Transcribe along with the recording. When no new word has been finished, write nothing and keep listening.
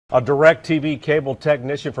A DIRECTV cable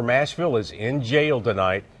technician from Asheville is in jail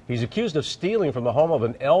tonight. He's accused of stealing from the home of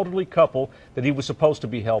an elderly couple that he was supposed to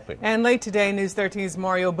be helping. And late today, News 13's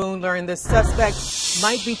Mario Boone learned the suspect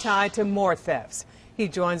might be tied to more thefts. He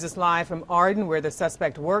joins us live from Arden, where the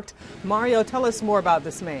suspect worked. Mario, tell us more about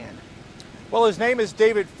this man. Well, his name is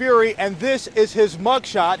David Fuhry, and this is his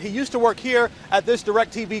mugshot. He used to work here at this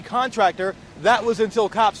DIRECTV contractor. That was until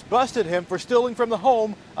cops busted him for stealing from the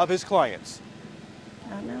home of his clients.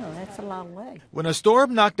 I know, that's a long way. When a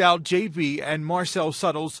storm knocked out JV and Marcelle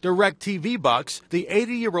Suttles DIRECTV box, the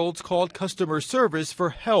 80-year-olds called customer service for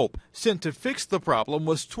help. Sent to fix the problem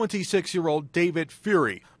was 26-year-old David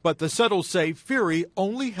Fuhry. But the Suttles say Fuhry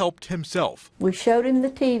only helped himself. We showed him the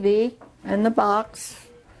TV and the box,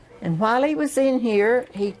 and while he was in here,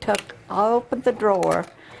 he opened the drawer,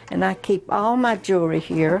 and I keep all my jewelry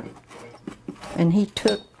here, and he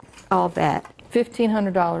took all that.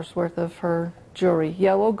 $1,500 worth of her jewelry,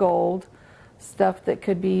 yellow gold, stuff that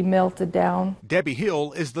could be melted down. Debbie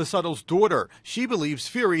Hill is the Suttles' daughter. She believes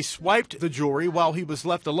Fuhry swiped the jewelry while he was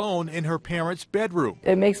left alone in her parents' bedroom.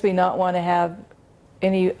 It makes me not want to have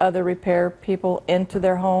any other repair people into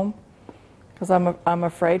their home, because I'm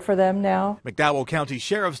afraid for them now. McDowell County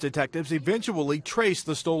Sheriff's detectives eventually traced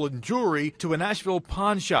the stolen jewelry to an Asheville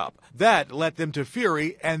pawn shop. That led them to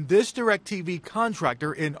Fuhry and this DIRECTV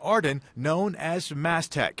contractor in Arden known as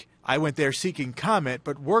Mastec. I went there seeking comment,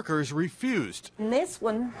 but workers refused. And this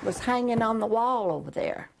one was hanging on the wall over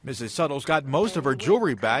there. Mrs. Suttles got most of her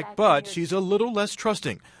jewelry back, but she's a little less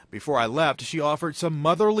trusting. Before I left, she offered some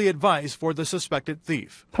motherly advice for the suspected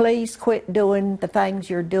thief. Please quit doing the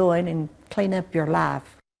things you're doing and clean up your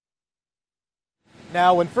life.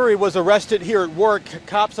 Now, when Fuhry was arrested here at work,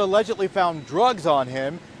 cops allegedly found drugs on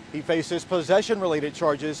him. He faces possession-related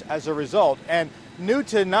charges as a result. And new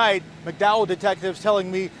tonight, McDowell detectives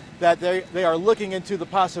telling me that they are looking into the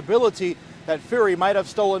possibility that Fuhry might have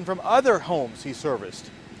stolen from other homes he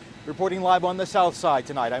serviced. Reporting live on the south side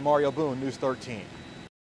tonight, I'm Mario Boone, News 13.